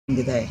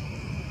there.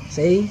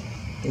 See?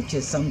 It's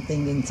just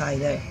something inside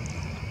there.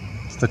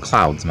 It's the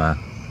clouds, ma.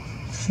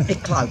 È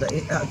cloud.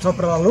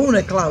 Sopra la luna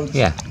è clouds.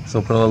 Yeah,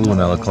 sopra la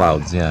luna, the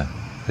clouds, yeah.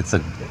 It's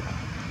a...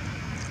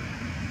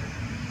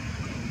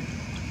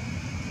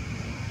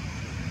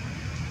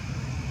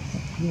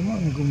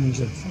 Domani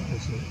comincia a fare,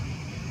 sì.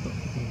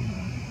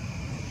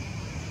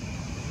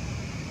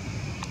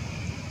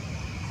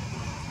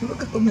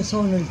 Guarda come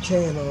sono il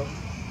cielo.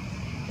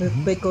 Per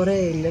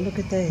pecorelle, look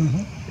at that.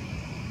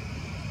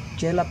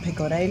 Cielo a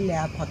pecorelle,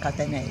 acqua a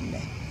catenelle.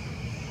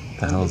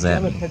 The hell's that?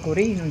 Piove il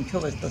pecorino, non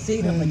piove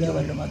stasera, ma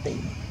piove la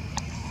mattina.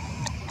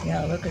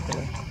 Yeah, look at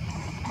that.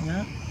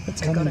 Yeah,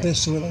 It's coming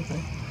this way, like that.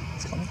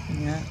 It's coming.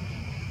 Yeah.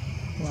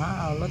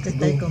 Wow, look at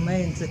that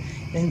com'è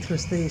dentro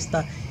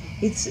sta.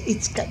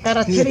 It's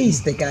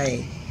caratteristica,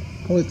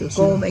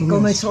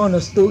 come sono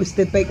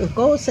queste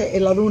cose e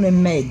la luna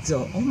in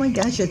mezzo. Oh my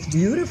gosh, it's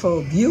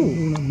beautiful view.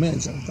 Luna in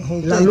mezzo.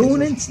 La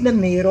luna in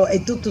nero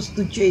e tutto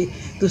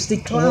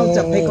questi clouds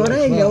a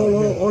pecorelle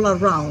all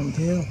around.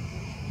 Yeah,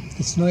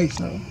 it's nice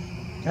now.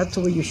 That's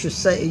what you should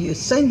say. You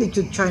send it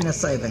to China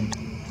 7.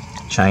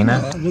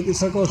 China? Look,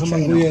 questa cosa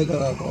mi guida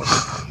la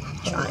cosa.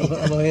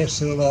 China. Deve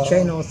essere la...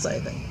 Channel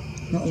 7.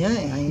 No, Yeah,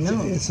 I know.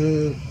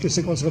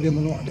 Queste cose che abbiamo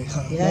noi.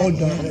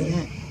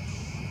 Yeah.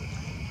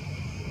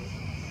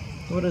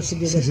 Ora si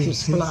vede più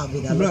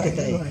splavida, look at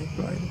that.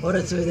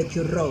 Ora si vede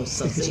più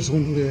rossa, Queste sì.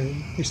 sono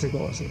queste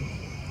cose.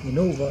 Le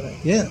nuvole.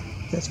 Yeah,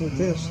 that's what it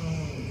is.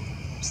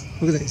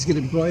 Look at that, it's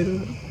getting brighter.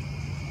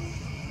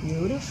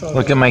 Beautiful.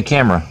 Look at my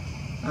camera.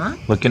 Huh?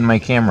 Look in my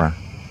camera.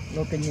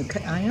 Look in your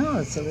I know,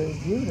 it's really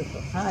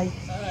beautiful. Hi.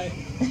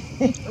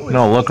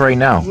 No, look right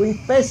now. We're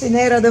facing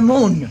out of the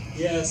moon.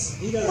 Yes,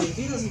 he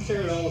doesn't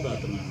care at all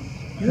about the moon.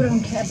 You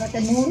don't care about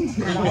the moon?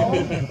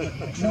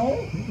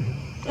 No?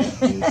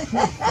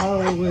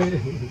 Far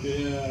away.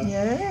 Yeah.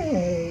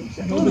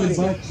 Yeah. Nobody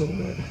bites over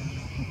there.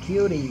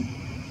 Cutie.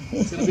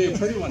 It's going to be a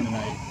pretty one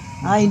tonight.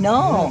 I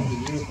know. It'll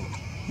be beautiful.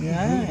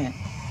 Yeah.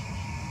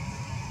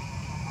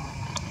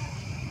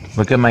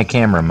 Look at my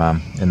camera,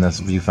 Mom, in this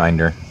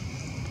viewfinder.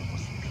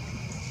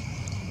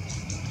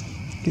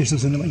 Questo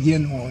se ne va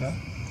lleno ora.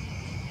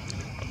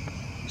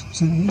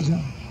 Se ne va.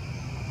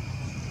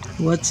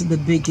 What's the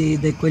biggie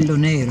di quello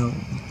nero?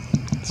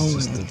 It's Oh,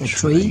 just the a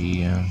tree?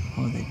 Yeah.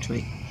 Oh, the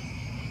tree.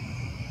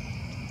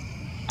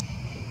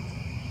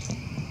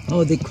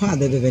 Oh, di qua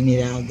deve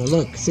venire Aldo,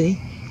 look, see?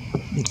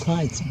 Di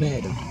qua it's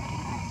better.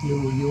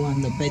 You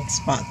on the bed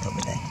spot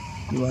over there.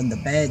 You on the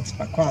bed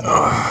spot. Qua.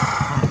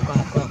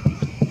 Qua.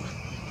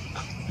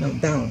 No,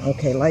 down.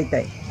 Okay, like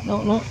that.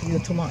 No, you're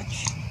too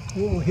much.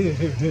 Oh, here.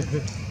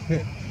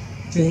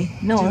 See?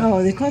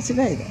 No, di qua si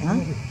vede, huh?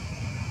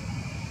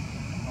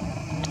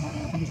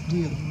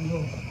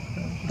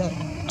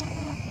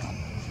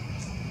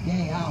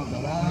 Yeah,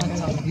 Aldo,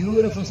 that's a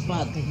beautiful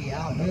spot here,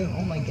 Aldo.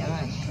 Oh my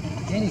gosh.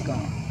 Nikon.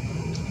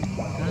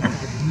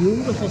 That's a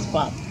beautiful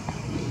spot.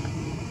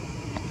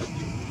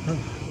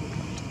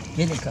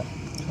 Nikon.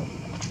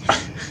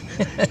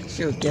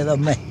 Shoot, chiedo a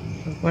me.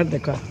 Guarda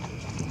qua.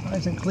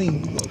 Nice and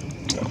clean.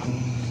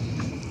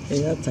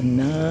 See, that's a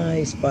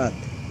nice spot.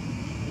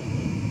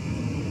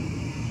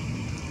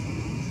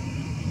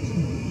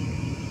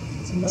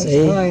 It's a nice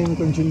See? time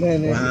con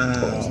Giuliano.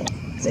 Wow.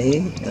 See,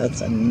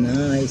 that's a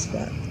nice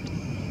spot.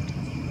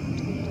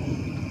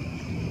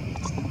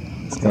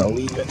 It's gonna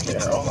leave it there.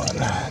 Hold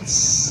on. It's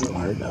so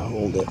hard to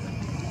hold it.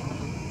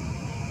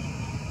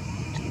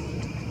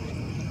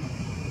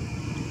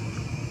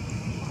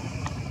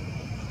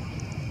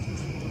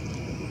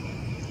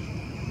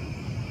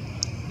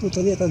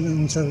 Tuttavia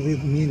non serve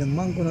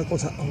manco una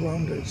cosa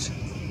around it.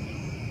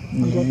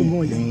 Manco la I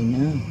moglie.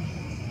 know.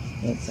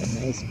 That's a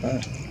nice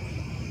spot.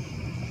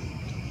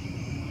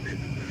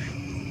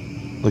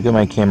 Look at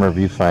my camera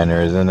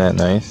viewfinder. Isn't that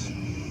nice?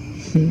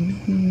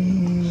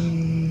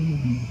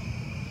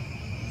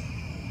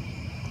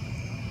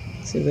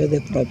 Si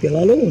vede proprio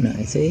la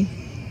luna, see?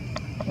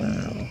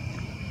 Wow.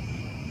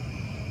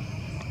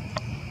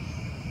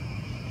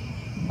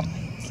 Oh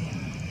my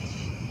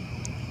gosh.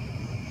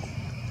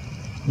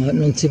 Ma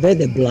non si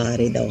vede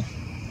blurry though.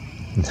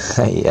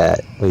 Not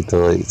yet. Wait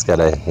till it's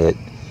gotta hit.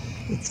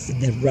 It's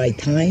the right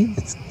time.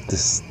 It's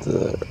this.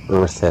 The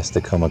Earth has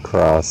to come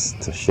across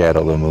to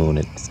shadow the moon.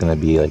 It's gonna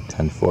be like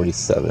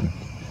 10:47.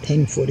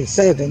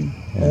 10:47.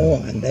 Yeah.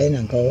 Oh, and then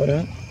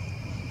ancora.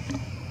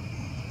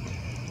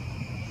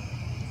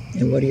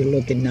 And what are you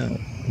looking now?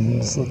 I'm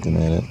just looking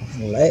at it.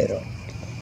 Lero.